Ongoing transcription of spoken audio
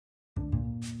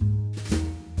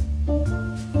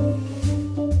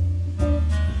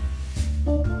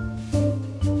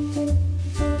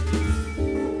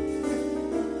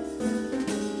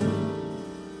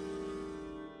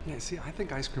See, I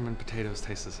think ice cream and potatoes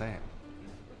taste the same.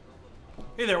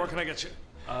 Hey there, what can I get you?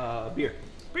 Beer.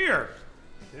 Beer.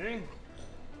 Okay.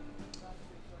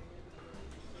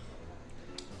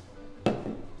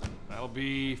 That'll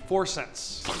be 4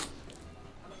 cents.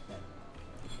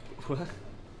 What?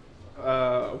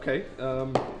 Okay.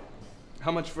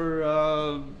 How much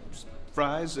for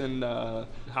fries and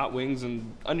hot wings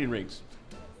and onion rings?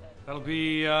 That'll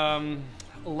be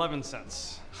 11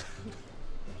 cents.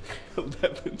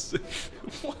 11 cents.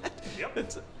 What? Yep.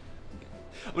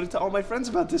 I'm gonna tell all my friends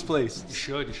about this place. You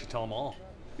should tell them all.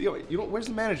 You know, where's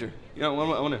the manager? You know,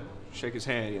 I want to shake his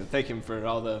hand. You know, thank him for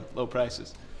all the low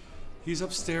prices. He's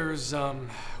upstairs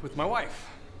with my wife.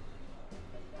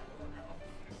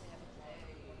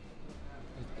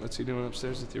 What's he doing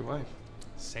upstairs with your wife?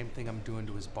 Same thing I'm doing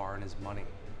to his bar and his money.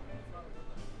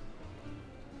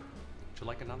 Would you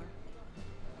like another?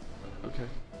 Okay.